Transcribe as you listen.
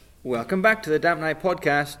Welcome back to the Damp Night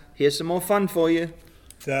Podcast. Here's some more fun for you.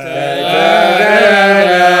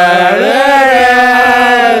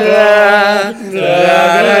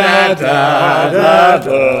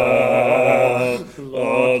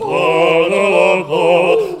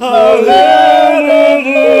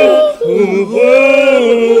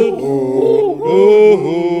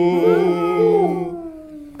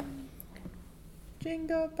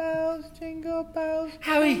 Jingle bells, jingle bells.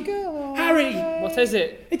 Harry! What is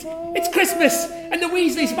it? It's Christmas, and the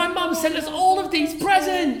Weasleys. My mum sent us all of these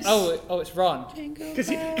presents. Oh, it's Ron.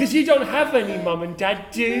 Because you don't have any mum and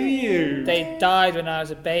dad, do you? They died when I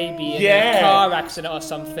was a baby in Yeah. a car accident or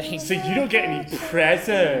something. So you don't get any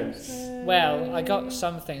presents. Well, I got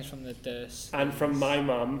some things from the Durst. And from my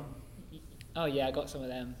mum. Oh yeah, I got some of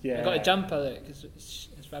them. Yeah. I got a jumper because it's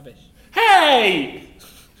rubbish. Hey!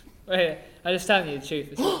 Wait, I'm just telling you the truth.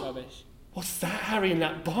 It's not rubbish. What's that, Harry, in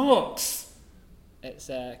that box? It's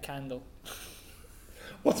a candle.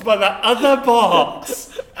 What's about that other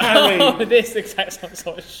box, Harry? Oh, this looks like some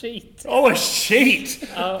sort of sheet. Oh, a sheet!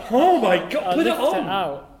 Oh my God! I Put it looked on.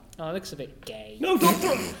 out. Oh, it looks a bit gay. No,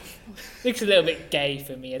 don't. Looks a little bit gay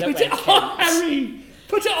for me. I don't Put it wear on, capes. Harry.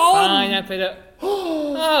 Put it on. Fine, I put it.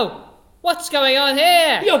 Oh, what's going on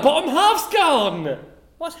here? Your bottom half's gone.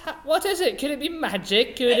 What is it? Could it be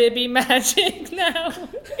magic? Could it be magic now?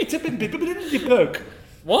 It's a bibbly coke.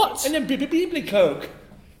 What? And a bibbly coke.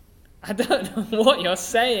 I don't know what you're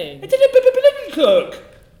saying. It's a bibbly coke.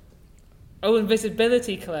 Oh,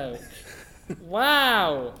 invisibility cloak.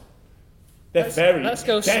 Wow. Let's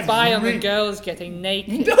go spy on the girls getting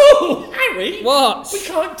naked. No, Harry. What? We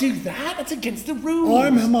can't do that. That's against the rules.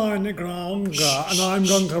 I'm Hermione Granger, and I'm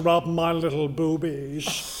going to rub my little boobies.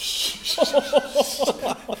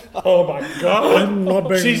 Oh my God. I'm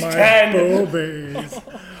rubbing She's my 10. boobies.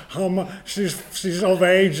 She's of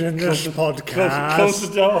age in this podcast. Close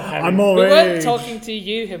the door, Harry. I'm of We weren't age. talking to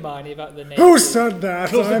you, Hermione, about the naked. Who said that?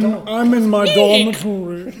 Close the door. I'm in my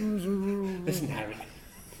dormitory. Listen, Harry.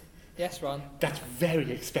 Yes, Ron. That's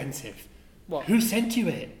very expensive. What? Who sent you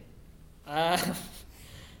it? Is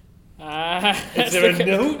there a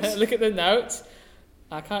note? Look at the note.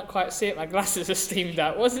 I can't quite see it. My glasses are steamed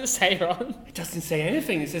out. What does it say, Ron? It doesn't say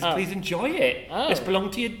anything. It says, Oh. please enjoy it. Oh. This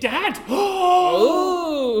belonged to your dad.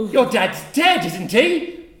 Ooh. Your dad's dead, isn't he?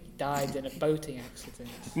 He died in a boating accident.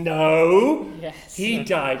 No. Yes. He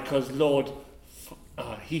died because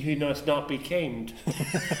he who must not be caned.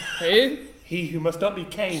 Who? He who must not be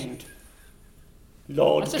caned.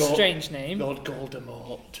 Lord That's a strange name. Lord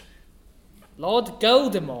Voldemort. Lord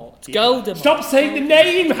Voldemort. Voldemort. Stop saying the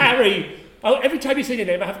name, Harry! Oh, every time you say the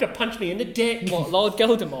name, I have to punch me in the dick. What, Lord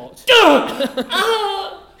Voldemort?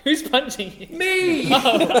 Who's punching you? Me!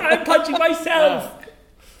 I'm punching myself!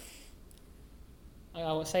 I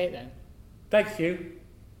won't say it then. Thank you.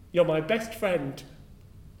 You're my best friend.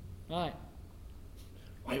 Right.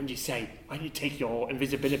 Why don't you take your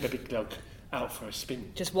invisibility cloak out for a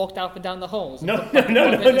spin? Just walked up and down the halls. No, and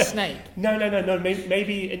bump into Snape. No.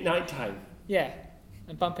 Maybe at night time. Yeah.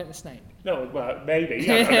 And bump into Snape. No, well, maybe.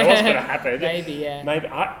 I don't know what's going to happen. Maybe, yeah. Maybe.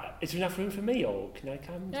 Is there enough room for me, or can I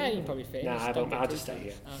come? Yeah, you can probably fit. Nah, Just I don't don't. get I'll too just stay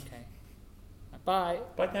here. close. Okay. Bye.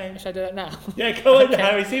 Bye, then. Should I do that now? Yeah, go on, Okay.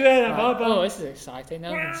 Harry. See you later. Right. Bye, Oh, bye. this is exciting.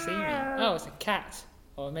 No one can see me. Oh, it's a cat.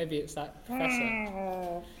 Or maybe it's that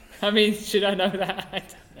professor. I mean, should I know that? I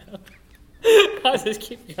don't know. I'll just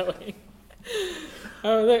keep going.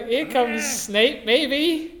 Oh, look, here comes Snape,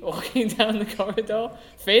 maybe, walking down the corridor.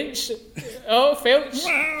 Finch. Oh, Filch.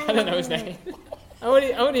 I don't know his name. I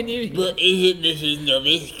only knew him. What is it, Mrs.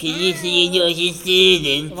 Novice? Can you see in your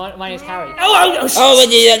student? Mine is Harry. Oh, what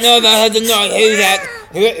do you know about the noise? Who's that?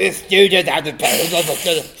 Who is student out of bed?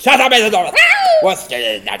 Shut up, Mrs. Novice! What's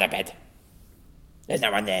student out of bed? There's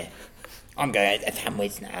no one there. I'm going to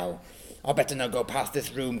sandwich now. I better not go past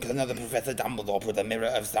this room because another Professor Dumbledore put a mirror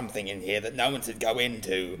of something in here that no one should go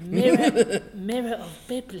into. Mirror of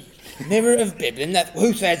Biblin. Mirror of Biblin?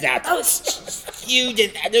 Who says that? Oh,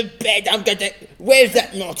 student out of bed. I'm going to... Where's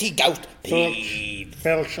that naughty ghost? Peeves.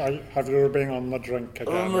 Filch, have you been on the drink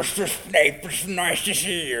again? Oh, Mr. Snape, it's nice to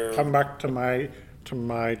see you. Come back to my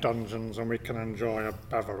dungeons and we can enjoy a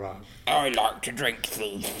beverage. I like to drink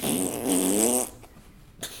things.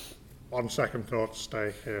 On second thought,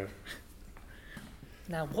 stay here.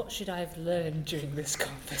 Now, what should I have learned during this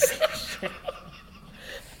conversation?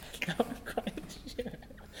 Not quite sure.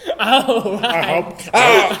 Oh, right.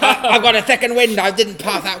 I hope. I've got a second wind. I didn't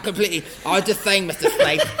pass out completely. I was just saying, Mr.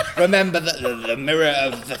 Snape, remember that the mirror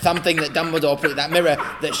of the something that Dumbledore put, that mirror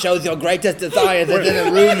that shows your greatest desires is in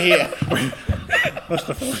a room here.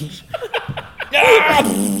 Mr. Finch. Ah!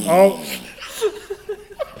 Oh.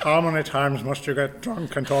 How many times must you get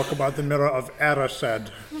drunk and talk about the mirror of Erised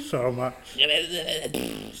so much?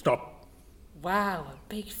 Stop. Wow, a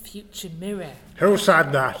big future mirror. Who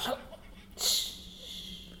said that?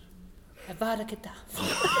 Avada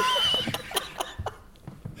Kedavra.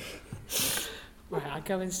 Right, I'll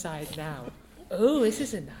go inside now. Oh, this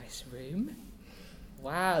is a nice room.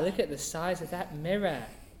 Wow, look at the size of that mirror.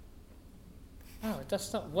 Oh,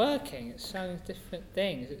 that's not working. It's showing different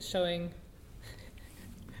things. It's showing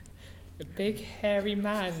a big hairy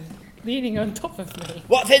man leaning on top of me.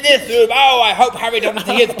 What's in this room? Oh, I hope Harry doesn't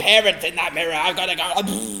see his parents in that mirror. I've got to go.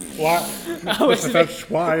 Why, it's Mr. Filch,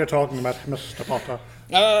 why are you talking about Mr. Potter?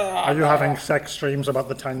 Are you having sex dreams about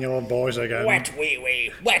the 10-year-old boys again? Wet wee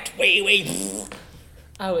wee, wet wee wee.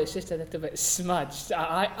 Oh, it's just a little bit smudged.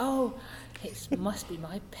 It must be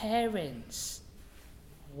my parents.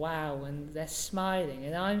 Wow, and they're smiling,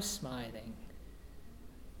 and I'm smiling.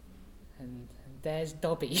 And there's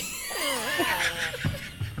Dobby.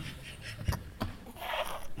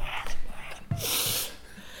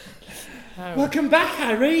 Welcome back,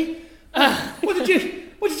 Harry. What did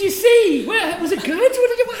you see? Was it good?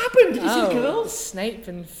 What happened? Did you see the girls? Snape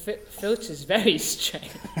and Filch is very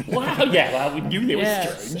strange. Wow, yeah, well, we knew they were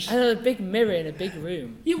Yes, strange. and a big mirror in a big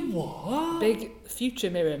room. You what? Big future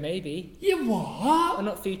mirror, maybe. You what? Oh,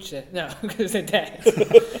 not future. No, because they're dead.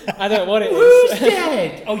 I don't know what it Who's is.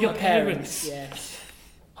 dead? Oh, your My parents. Yes.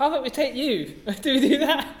 How about we take you? Do we do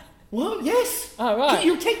that? What? Yes. Oh, right.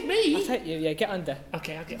 You'll take me. I'll take you. Yeah, get under.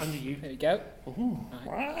 Okay, I'll get under you. There we go.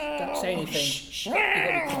 Right. Don't say anything.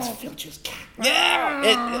 It's Filch's cat.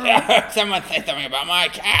 Yeah. Someone said something about my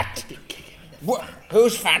cat.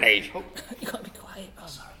 Who's Fanny? You gotta be quiet. Oh,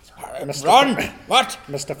 sorry. Ron? What?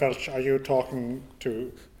 Mr. Filch, are you talking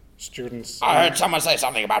to students? I heard someone say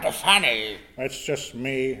something about a Fanny. It's just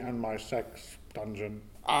me and my sex dungeon.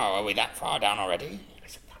 Oh, are we that far down already?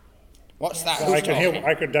 What's that? I Who's can hear. talking?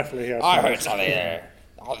 I could definitely hear. I heard something there.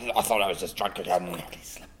 I thought I was just drunk again.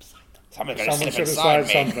 Someone's going to Someone slip should have inside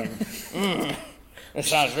said me. something. It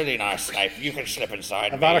sounds really nice, Snape. You can slip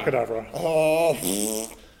inside me. Avada Kedavra. Oh,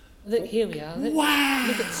 Look, here we are. Look, Wow.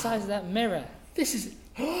 Look at the size of that mirror. This is.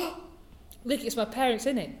 Look, it's my parents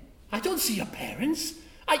in it. I don't see your parents.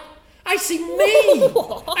 I see me.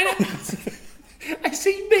 I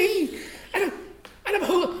see me. And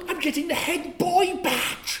I'm getting the head boy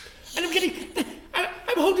badge. And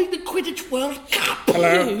I'm holding the Quidditch World Cup.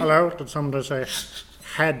 Hello. Did somebody say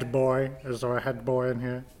head boy? Is there a head boy in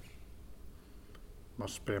here?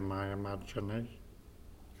 Must be my imagination.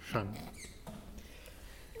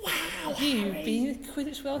 Have you been in the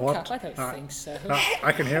Quidditch World What? Cup? I don't think so.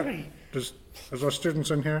 I can hear. Is there students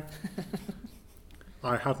in here?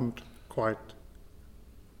 I hadn't quite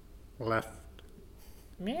left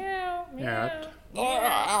Meow, meow. yet.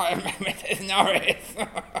 Mrs. Norris.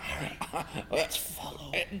 Let's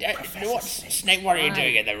follow. Snape, what are you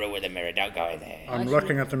doing in the room with the mirror? Don't go in there. I'm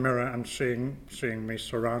looking at the mirror and seeing me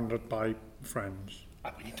surrounded by friends.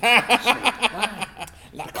 That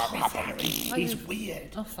can't happen. He's weird.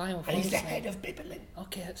 Oh, fine, we'll And he's the follow head Snape. of Bibbulin.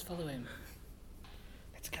 Okay, let's follow him.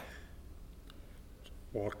 Let's go.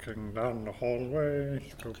 Walking down the hallway.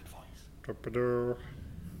 He's got a good voice. Do-ba-do,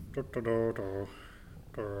 do-do-do-do,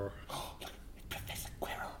 do. Oh, look, it's Professor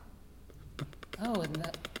Quirrell. Oh, and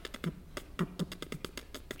that.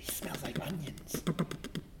 He smells like onions.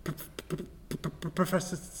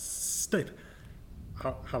 Professor Snape.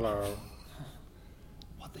 Hello.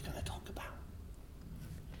 What are they going to talk about?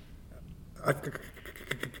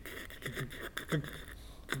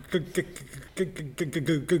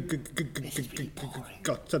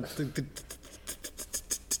 Got something to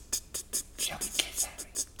Shall we kiss Harry?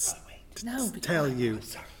 Oh, wait. No, tell you.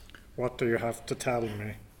 Sorry. What do you have to tell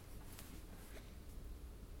me?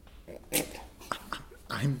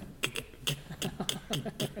 I'm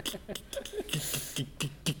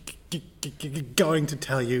going to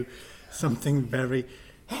tell you something very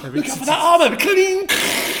Look out for that armour! Cling!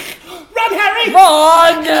 Run, Harry!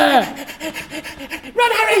 Run!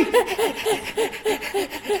 Run, Harry!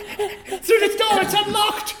 Through this door, it's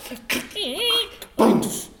unlocked!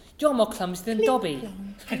 You're more clumsy than Dobby.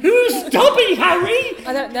 Who's Dobby, Harry?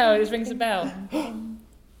 I don't know, it just rings a bell.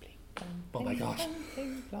 Oh my gosh.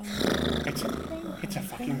 It's a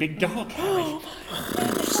fucking big dog, Harry.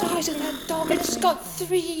 The size of that dog, it's got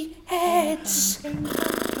 3 heads. 6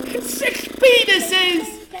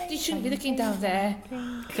 penises! You shouldn't be looking down there.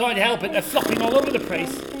 Can't help it, they're flopping all over the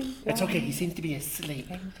place. It's okay, he seems to be asleep.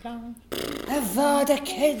 Avada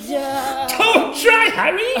Kedavra. Don't try,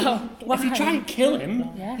 Harry! Oh, If you why? try and kill him,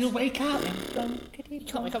 Yes. he'll wake up. You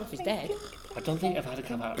can't wake up if he's dead. I don't think I've had a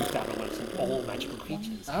cover that works in all magical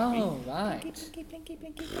creatures. Oh, right.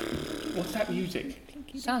 What's that music?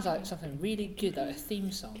 Sounds like something really good, like a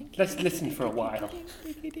theme song. Let's listen for a while.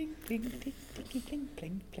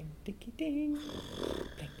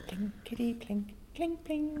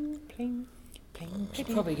 Should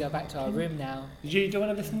probably go back to our room now. You don't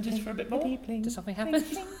want to listen just for a bit more? Did something happen?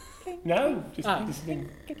 No, just Ah. listening.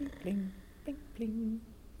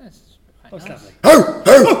 That's quite That's nice.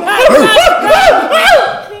 lovely.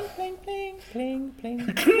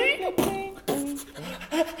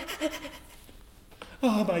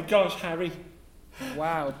 Oh my gosh, Harry.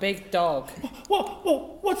 Wow, big dog.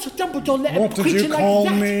 What's a Dumbledore let What a did creature you like call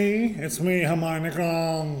that? me? It's me, Hermione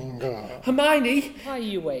Granger. Hermione, Why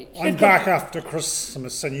you wait? I'm back after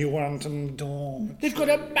Christmas and you weren't indoors. they've got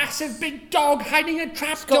a massive big dog hiding a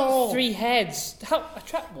trap Got door. 3 heads. How, a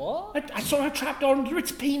trap what? I saw a trap door under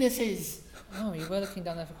its penises. Oh, you were looking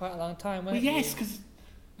down there for quite a long time, weren't Well, yes, because... you?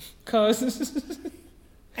 Cause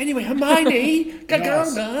Anyway, Hermione, Yes.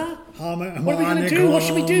 Gaga, Hermione what are we going to do? What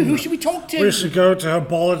should we do? Who should we talk to? We should go to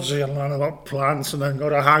herbology and learn about plants and then go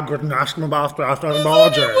to Hagrid and ask him about after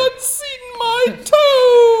herbology. seen my toad?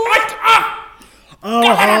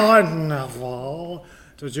 Oh, hi, Neville.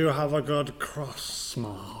 Did you have a good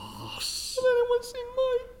Christmas? Anyone seen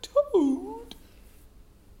my toad?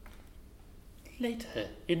 Later,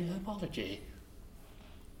 in herbology.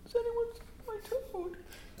 Has anyone seen my toad?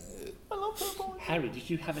 I love herbology. Harry, did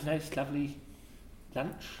you have a nice, lovely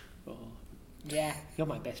lunch? Or yeah, you're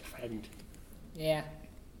my best friend. yeah.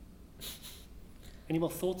 Any more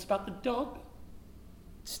thoughts about the dog?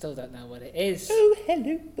 Still don't know what it is. Oh,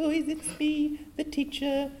 hello, boys, it's me, the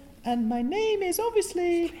teacher, and my name is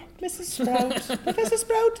obviously Mrs. Sprout. Professor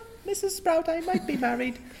Sprout, Mrs. Sprout, I might be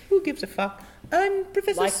married. Who gives a fuck? I'm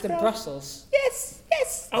Professor Like Sprout. the Brussels. Yes,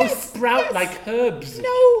 yes, Oh, yes, sprout yes. like herbs.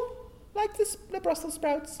 No, like the Brussels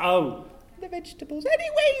sprouts, Oh, the vegetables.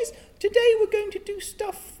 Anyways, today we're going to do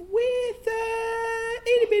stuff with,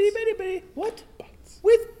 itty bitty bitty bitty. What?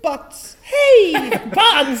 With butts. Hey!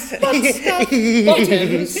 buds! Butt stuff.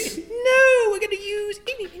 Bottoms. No, we're going to use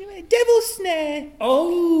devil snare.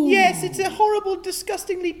 Oh! Yes, it's a horrible,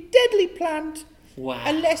 disgustingly deadly plant. Wow.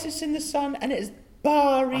 Unless it's in the sun and it's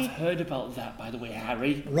barry. I've heard about that, by the way,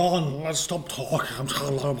 Harry. Ron, let's stop talking. I'm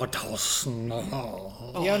talking about us.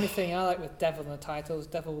 No. The only thing I like with Devil in the title is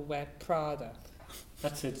Devil Will Wear Prada.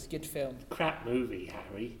 That's a It's a good film. crap movie,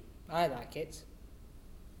 Harry. I like it.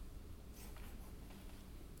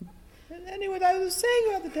 Anyway, I was saying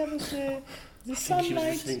about the devil snare. The I think she was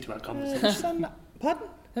sunlight. listening to our The conversation. sunlight.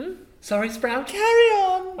 Pardon? Sorry, Sprout? Carry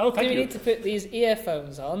on. Oh, Do thank we you. need to put these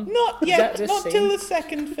earphones on? Not Is yet. that this Not scene? till the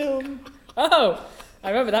second film. Oh, I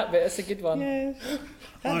remember that bit. That's a good one. Yes.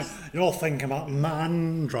 You're thinking about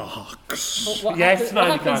mandrakes. What Yes, happens, man,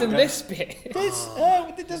 what happens in God, this bit? This.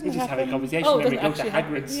 It doesn't We're just having a happen. conversation, Oh, then we it go doesn't to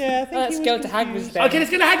actually Hagrid's. Yeah, I think Let's he go was to confused. Hagrid's then. Okay,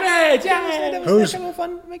 let's go to Hagrid! That Yeah! was Who's- make a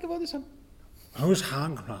fun. Make a fun this one. Who's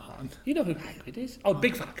Hagrid? You know who Hagrid is? Oh,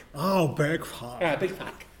 Big Fuck. Oh, big fan. Yeah, Big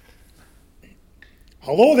Fuck.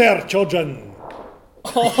 Hello there, children.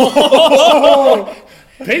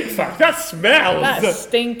 Big Fuck, that smells! That's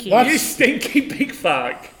stinky. You stinky Big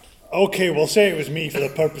Fuck. Okay, we'll say it was me for the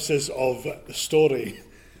purposes of the story.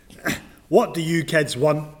 What do you kids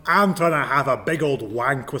want? I'm trying to have a big old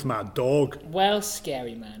wank with my dog. Well,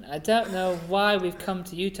 Scary Man, I don't know why we've come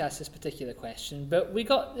to you to ask this particular question, but we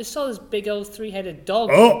saw this big old 3-headed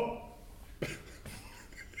dog. Oh!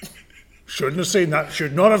 Shouldn't have seen that.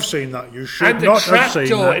 Should not have seen that. You should And the not have seen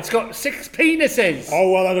trapdoor, that. it's got 6 penises. Oh,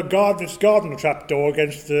 well, it's guarding the trapdoor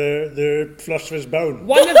against the flush of his bone.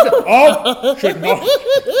 One of the Oh!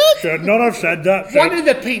 Should not have said that. one of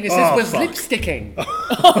the penises Oh, was fuck. lipsticking.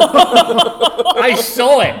 I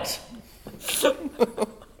saw it.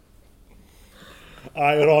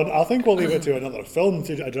 Aye, Ron, I think we'll leave it to another film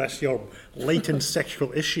to address your latent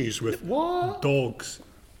sexual issues with What? dogs.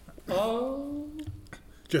 Oh.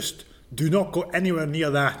 Just do not go anywhere near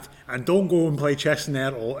that, and don't go and play chess in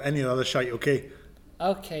there or any other shite, okay?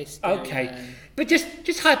 Okay, Scary Okay, Man. but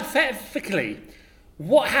just hypothetically,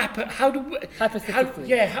 what happened? How do we? Hypothetically.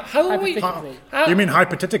 How are we? Hypothetically. How, You mean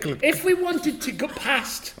hypothetically? if we wanted to go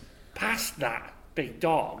past that big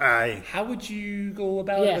dog, Aye. how would you go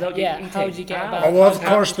about it Yeah, without yeah, getting how eaten? would you get How? about Oh, well, of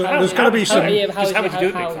how- course, how- there's got to be how- some. yeah, Just how would you do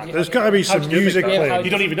it, how Big would Fat? you- There's got to be some do you do Big music Fat? playing.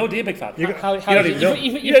 You don't even know, do you, Big Fat? How You do don't you- even know.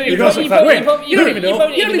 you- You don't even know. got some- wait, You don't even know. You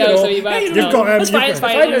don't even know, so you might You've know. You've got It's fine, it's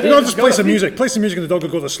fine. You've You know, just play some music. Play some music, and the dog will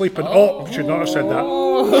go to sleep. And should not have said that.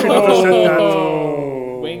 Should not have said that.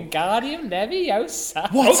 Wingardium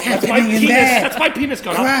Leviosa. What's That's my happening in penis. there? That's my penis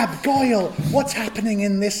gone up. Crab, Goyle, what's happening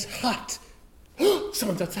in this hut?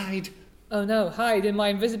 Someone's outside. Oh no, hide in my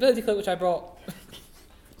invisibility cloak which I brought.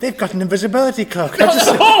 They've got an invisibility cloak.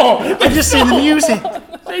 I've just seen the music.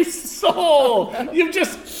 They saw! You've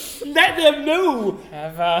just let them know!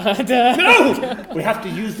 Avada. No! We have to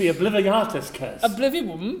use the Obliviatus curse.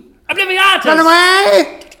 Oblivion? Obliviatus! Run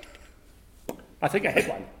away! I think I hit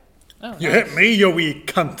one. You hit me, you wee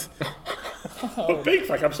cunt. Oh, big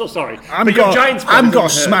fuck, I'm so sorry. I'm But your gonna giant spell doesn't hurt.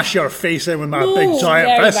 smash your face in with my big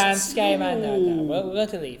giant fist. Scary man, no. We're going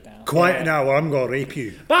to leave now. Quiet now, or I'm gonna rape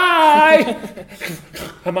you. Bye!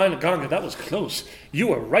 Hermione Ganga, that was close. You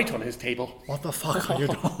were right on his table. What the fuck are you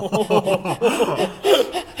doing?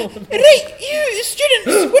 Right, you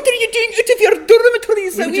students, what are you doing out of your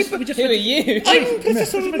dormitories? Who are you? I'm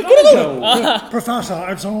Professor McGonagall. Professor,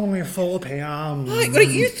 it's only 4 p.m. Right,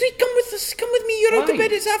 you three come with us. Come with me. You're out Why? of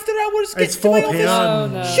bed. It's after hours. Get It's to 4 my office. p.m. Oh,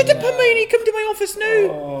 no. Shut up, Hermione. Come to my office now.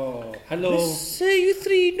 Oh, hello. You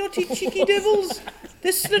three naughty cheeky devils.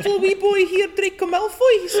 This little wee boy here, Draco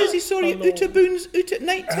Malfoy, he says he saw you out of boons out at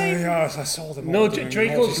night time. Yes, I saw them. No, all doing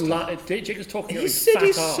Draco's naughty stuff. Draco's talking out He his said fat he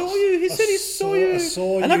arse. saw you. He said he saw you. I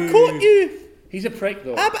saw and I you. caught you. He's a prick,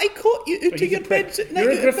 though. But I caught you out But of he's your a prick. beds at night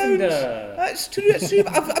You're a out of bounds. Gryffindor. That's true, that's true.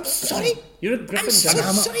 But I'm sorry. You're a I'm so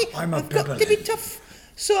Gryffindor. sorry. I'm a I've got to be tough.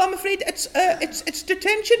 So I'm afraid it's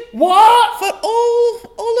detention What? for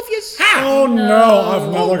all of you. Oh no,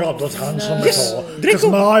 I've never got detention Yes, before. Because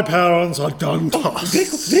Draco. my parents are done to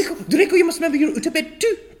us. Draco, you must remember you're out of bed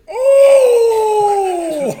too.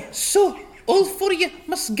 Oh! So, all 4 of you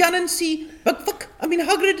must go and see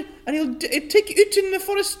Hagrid, and he'll take you out in the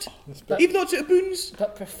forest, even though it's out of boons.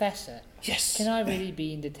 But Professor, Yes. can I really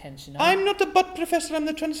be in detention? I'm not a butt professor, I'm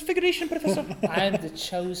the transfiguration professor. I'm the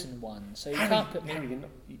chosen one, so you can't put me... Harry,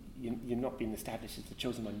 you're not being established as the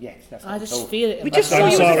chosen one yet. That's I not just so. feel it. in We my just saw soul.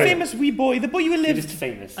 you as a sorry. famous wee boy, the boy you You're lived. just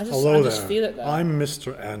famous. I Hello just feel it there. though. I'm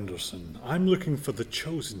Mr. Anderson. I'm looking for the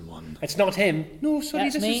chosen one. It's not him. No, sorry,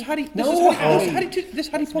 That's this me. is Harry. This No, is Harry. Harry. This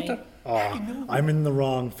Harry That's me. Potter. I'm in the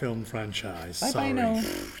wrong film franchise. Bye Sorry. now.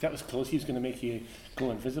 That was close. He was going to make you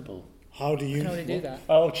go invisible. How do you? How do they do that?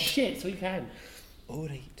 Oh, shit. So you can. All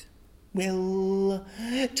right. Well,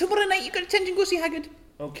 tomorrow night you got attention. Go see Hagrid.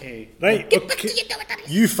 Okay. Right, Get back okay. to your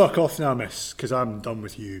dormitories. You fuck off now, miss, because I'm done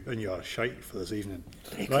with you and you're shite for this evening.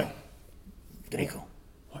 Draco. Right? Draco,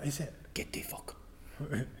 What is it? get the fuck.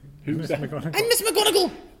 Who's that? McGonagall? I'm Miss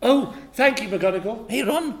McGonagall. Oh, thank you, McGonagall. Hey,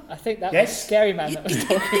 Ron. I think that Yes? was scary man that was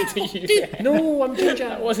talking to you. there. No, I'm Ginger.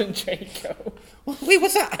 That wasn't Draco. Wait,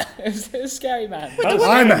 what's that? It was scary man. That was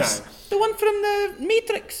I Scary miss. The one from the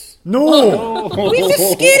Matrix. No! Where's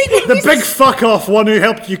the scary one? The big fuck off one who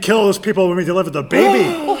helped you kill those people when we delivered the baby.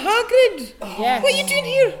 Oh, Hagrid. Yes. What are you doing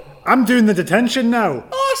here? I'm doing the detention now.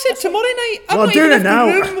 Oh, I said tomorrow night. I'm Well, not doing even it left now.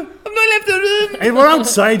 the room. I've not left the room. Hey, we're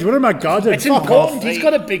outside. We're in my garden. It's Fuck important. off. He's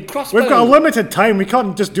got a big crossbow. We've got a limited time. We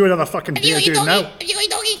can't just do another fucking Have you beer got your doing doggy? now. Have you got your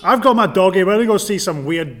doggy? I've got my doggy. We're gonna go see some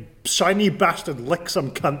weird shiny bastard lick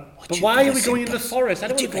some cunt. But why are we going into the forest? I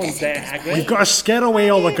don't want to go in there, Hagrid. We've got to scare away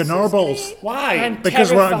all the Gnarballs. Why? I'm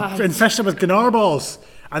Because terrified. we're infested with Gnarballs.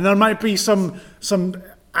 And there might be some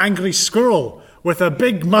angry squirrel with a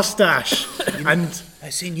big mustache. And I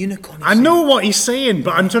seen unicorn. I know what he's saying,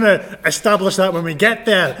 but I'm trying to establish that when we get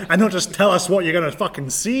there and not just tell us what you're going to fucking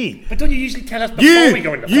see. But don't you usually tell us before we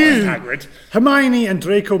go in the forest, Hagrid? Hermione and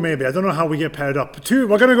Draco maybe. I don't know how we get paired up. We're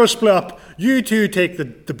going to go split up. You two take the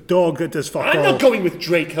dog that does fuck I'm all. not going with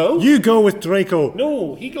Draco. You go with Draco.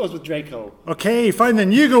 No, he goes with Draco. Okay, fine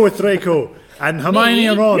then. You go with Draco. And Hermione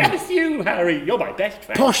and Ron. Yes, you, Harry. You're my best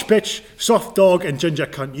friend. Posh bitch, soft dog, and ginger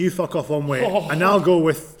cunt. You fuck off one way. Oh. And I'll go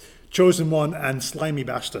with chosen one and slimy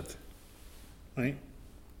bastard. Right?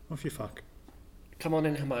 Off you fuck. Come on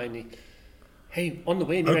in, Hermione. Hey, on the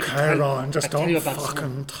way. near it, Okay, Ron, just I'll tell you don't about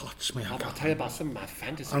fucking touch me. I'll tell you about some of my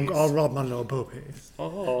fantasies. I'll rob my little boobies.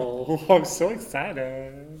 Oh, I'm so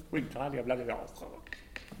excited. We can't have bloody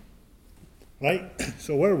Right?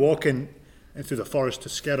 So we're walking into the forest to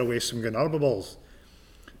scare away some Gnarballs.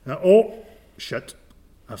 Now, oh, shit.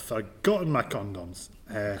 I've forgotten my condoms.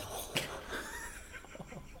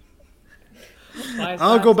 Why is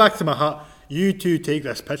I'll that? go back to my hut. You two take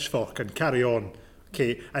this pitchfork and carry on.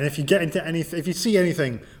 Okay, and if you get into anything, if you see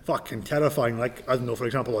anything fucking terrifying, like, I don't know, for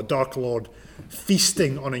example, a Dark Lord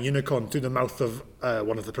feasting on a unicorn through the mouth of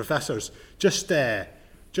one of the professors, just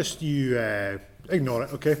you ignore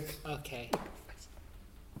it, okay? Okay.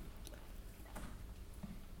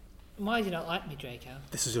 Why do you not like me, Draco?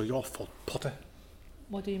 This is your fault, Potter.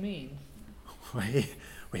 What do you mean? We're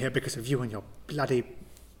here because of you and your bloody...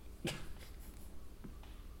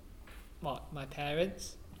 What, my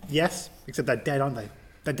parents? Yes, except they're dead, aren't they?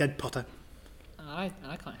 They're dead, Potter. I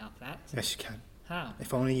can't help that. Yes, you can. How?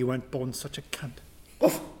 If only you weren't born such a cunt.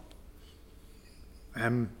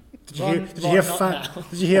 Did you Ron- hear? Did you Ron, hear? not now.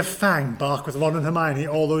 Did you hear Fang bark with Ron and Hermione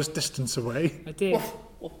all those distance away? I did.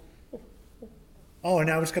 Oh,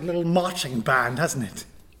 now it's got a little marching band, hasn't it?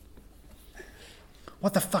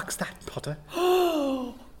 What the fuck's that, Potter?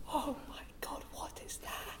 Oh my God, what is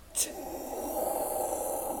that?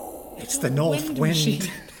 It's the North wind Wind.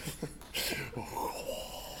 machine.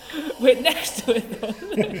 We're next to it though.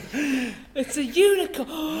 It's a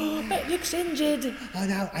unicorn. It looks injured. Oh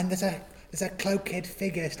no, and there's a cloaked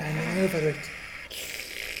figure standing over it.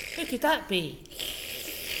 Who could that be?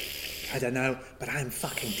 I don't know, but I'm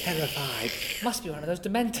fucking terrified. Must be one of those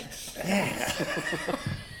Dementors. Yes.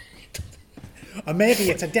 Or maybe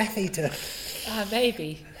it's a Death Eater.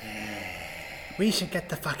 Maybe. We should get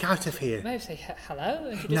the fuck out of here. Maybe say hello.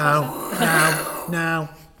 Introduce No, ourselves. no.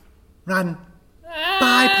 Run.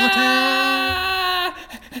 Ah!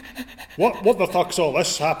 What the fuck's all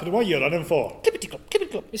this happening? What are you running for? Clippity clop,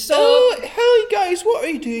 clippity clop. You saw, Hey guys, what are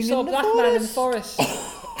you doing saw a in the black forest? man in the forest.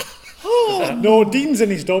 No, Dean's in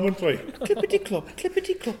his dormitory. Clippity clop,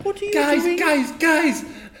 clippity clop. What are you Guys, doing? guys!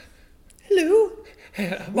 Hello.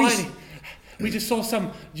 Hermione, we just saw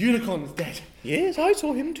some unicorns dead. Yes, I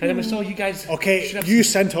saw him too. And then we saw you guys. Okay, shoot up you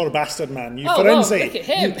centaur bastard man. You Oh, whoa, Ferenzi. look at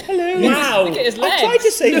him. Hello. Wow. Look at his legs. I tried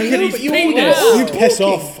to say Look at hello, his but you penis. all You piss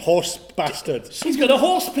off, horse bastard. He's got a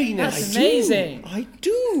horse penis. That's amazing. I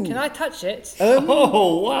do. Can I touch it?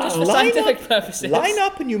 Oh, wow. Just for line scientific up. purposes. Line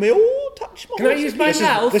up and you may all touch my Can I horse's use my penis.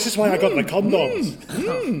 mouth? This is why I got the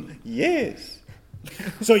condoms. Yes.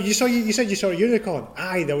 So you said you saw a unicorn.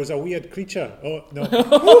 Aye, there was a weird creature. Oh no.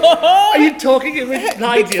 Are you talking in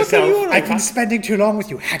reply to Bigfoot, yourself? are you all right? I've been spending too long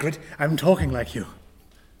with you, Hagrid. I'm talking like you.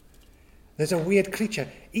 There's a weird creature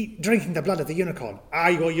drinking the blood of the unicorn.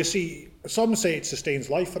 Aye, well, you see, some say it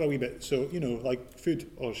sustains life for a wee bit. So, like food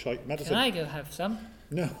or shite medicine. Can I go have some?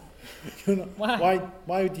 No. You're not. Why?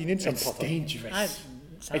 Why do you need some, It's Potter? dangerous.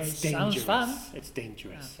 Sounds fun. It's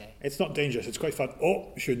dangerous. Okay. It's not dangerous. It's quite fun. Oh,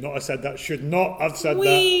 should not have said that. Should not have said that.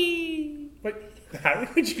 Whee! Wait, Harry,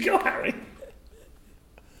 where'd you go, Harry?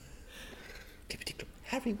 Clippity clop.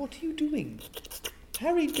 Harry, what are you doing?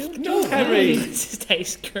 Harry, don't No, do it. Harry. This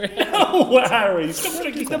tastes great. Oh, Harry, stop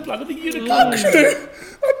drinking the blood of the unicorn. Actually,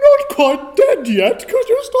 I'm not quite dead yet because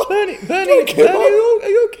you're still. Bernie, drinking my- are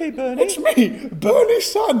you okay, Bernie? It's me, Bernie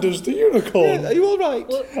Sanders, the unicorn. Are you all right?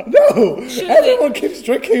 No, Surely- everyone keeps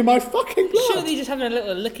drinking my fucking blood. Surely just having a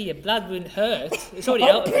little lick of your blood wouldn't hurt. It's already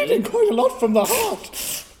I'm out of bleeding you. quite a lot from the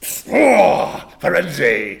heart. Oh,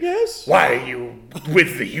 Ferenzi. Yes? Why are you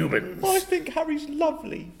with the humans? I think Harry's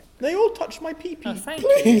lovely. They all touch my pee-pee. Oh, thank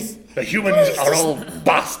you. Please, The humans are all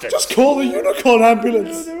bastards. just call the unicorn No,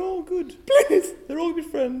 ambulance. they're all good. Please. They're all good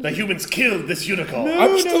friends. The humans killed this unicorn. No,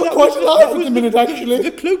 I'm no, still that quite was alive that at was the minute, actually.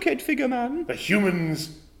 The cloaked figure man. The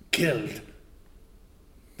humans killed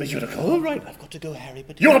the All unicorn. right, I've got to go, Harry,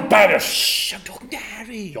 but... You're banished. Shh, I'm talking to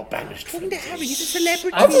Harry. You're banished. talking to Harry. He's a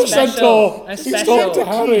celebrity. I'm I'm a special. centaur. I'm He's special. talking to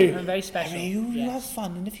Harry. I'm very special. Harry, you Yes. love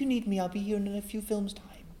fun, and if you need me, I'll be here in a few films' time.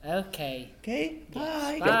 Okay. Okay?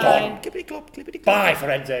 Bye. Bye. Clippity clop, clippity clop. Bye,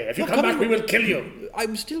 Ferenzi. If you You're come back, coming we will kill you.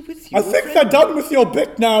 I'm still with you. I think friend. they're done with your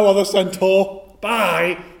bit now, other centaur.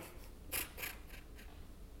 Bye.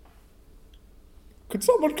 Could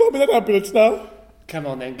someone call me that ambulance now? Come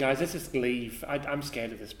on then, guys. Let's just leave. I'm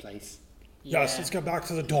scared of this place. Yes, let's go back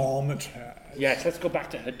to the dormitory. Yes, let's go back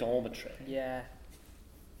to her dormitory. Yeah.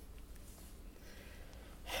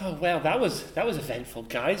 Oh well, that was eventful,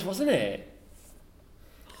 guys, wasn't it?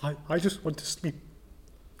 I just want to sleep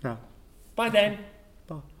now. Bye then,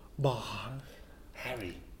 Bye.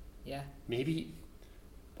 Harry. Yeah. Maybe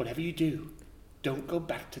whatever you do, don't go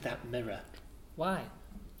back to that mirror Why?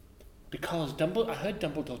 because I heard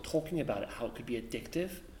Dumbledore talking about it, how it could be addictive.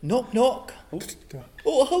 Knock, knock.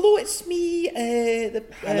 Oh, hello, it's me.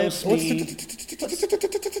 Hello, Smee.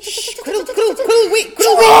 Quiddle, wait, Quiddle, wait.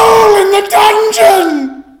 Troll in the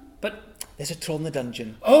dungeon! But There's a troll in the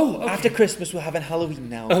dungeon. okay. After Christmas, we're having Halloween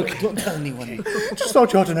now. Okay. Don't tell anyone. Just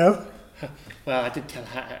thought you ought to know. Well, I did tell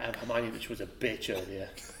Hermione that she was a bitch earlier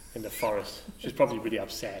in the forest. She's probably really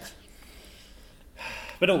upset.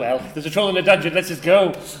 But oh well, there's a troll in the dungeon, let's just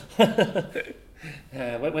go.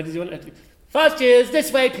 Where did you want to... First years,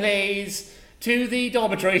 this way please, to the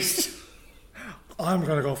dormitories. I'm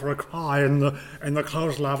gonna go for a cry in the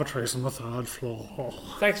closed lavatories on the 3rd floor.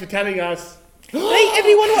 Thanks for telling us. Right,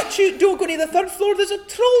 everyone, watch you. Don't go near the 3rd floor. There's a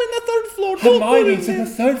troll in the 3rd floor. Don't go Hermione's in in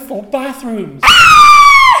the there. 3rd floor bathrooms.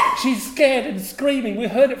 She's scared and screaming, we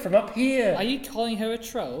heard it from up here. Are you calling her a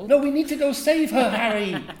troll? No, we need to go save her,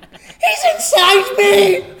 Harry. He's inside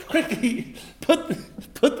me! Quickly, put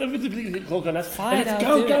them in the cloak on us. Fine, and let's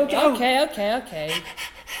I'll go, do go, it. go. Okay.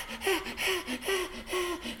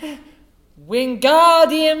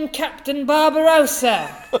 Wingardium Captain Barbarossa.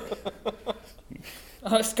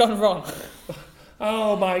 Oh, it's gone wrong.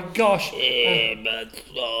 Oh my gosh.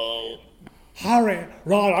 Harry,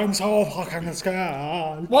 Ron, I'm so fucking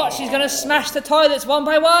scared. What? She's gonna smash the toilets one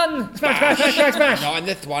by one. Smash. Not in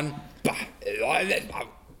this one.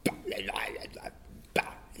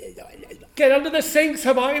 Get under the sinks,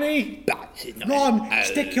 Hermione. Ron,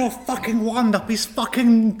 stick your fucking wand up his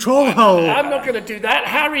fucking troll hole. I'm not going to do that.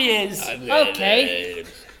 Harry is. Okay.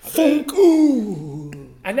 Funk, ooh.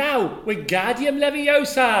 And now, Wingardium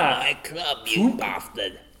Leviosa. I club, you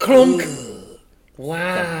bastard. Clunk.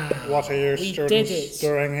 Wow. What are your We students did it.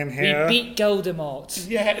 doing in We here? beat Voldemort.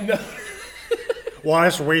 Yeah, no. Why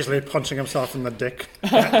is Weasley punching himself in the dick?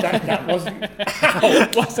 That wasn't.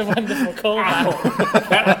 What a wonderful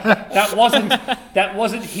callback. That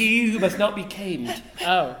wasn't he who must not be tamed.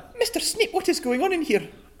 Oh. Mr. Snape, what is going on in here?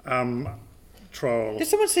 Troll. Did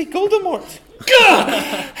someone say Voldemort?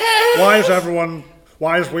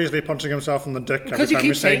 Why is Weasley punching himself in the dick every Because you time we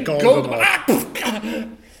keep say saying Voldemort?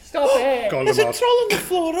 Stop it. There's a Voldemort. troll on the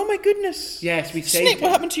floor. Oh my goodness. Yes, we saved Snape, it.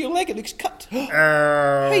 what happened to your leg? It looks cut.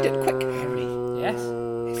 Hide it quick, Harry. Yes.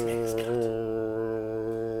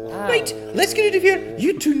 Wow. Right, let's get out of here.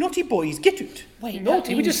 You two naughty boys, get out. Wait,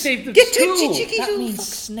 Naughty, we just saved the Get school. out, you cheeky That little means fuck.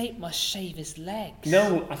 Snape must shave his legs.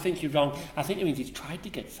 No, I think you're wrong. I think it means he's tried to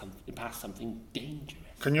get past something dangerous.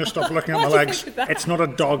 Can you stop looking at my Why do you legs? think of that? It's not a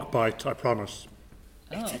dog bite, I promise.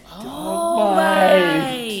 Oh,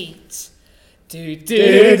 right. Do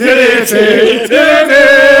do.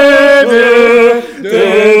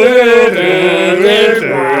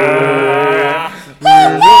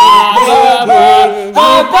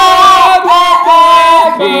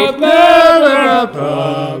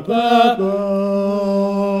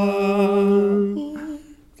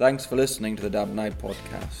 Thanks for listening to the Dab Night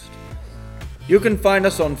podcast. You can find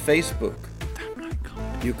us on Facebook.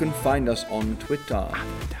 You can find us on Twitter.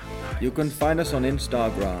 You can find us on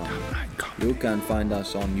Instagram. You can find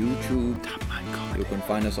us on YouTube. You can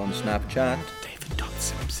find us on Snapchat.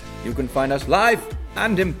 You can find us live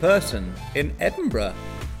and in person in Edinburgh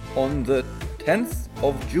on the 10th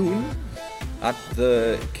of June at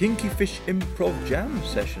the Kinky Fish Improv Jam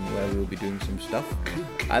session where we'll be doing some stuff.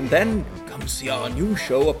 And then come see our new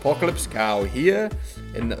show, Apocalypse Cow, here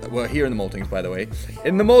in the Maltings, by the way.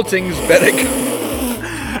 In the Maltings, Berwick.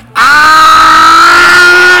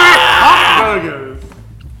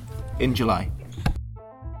 In July.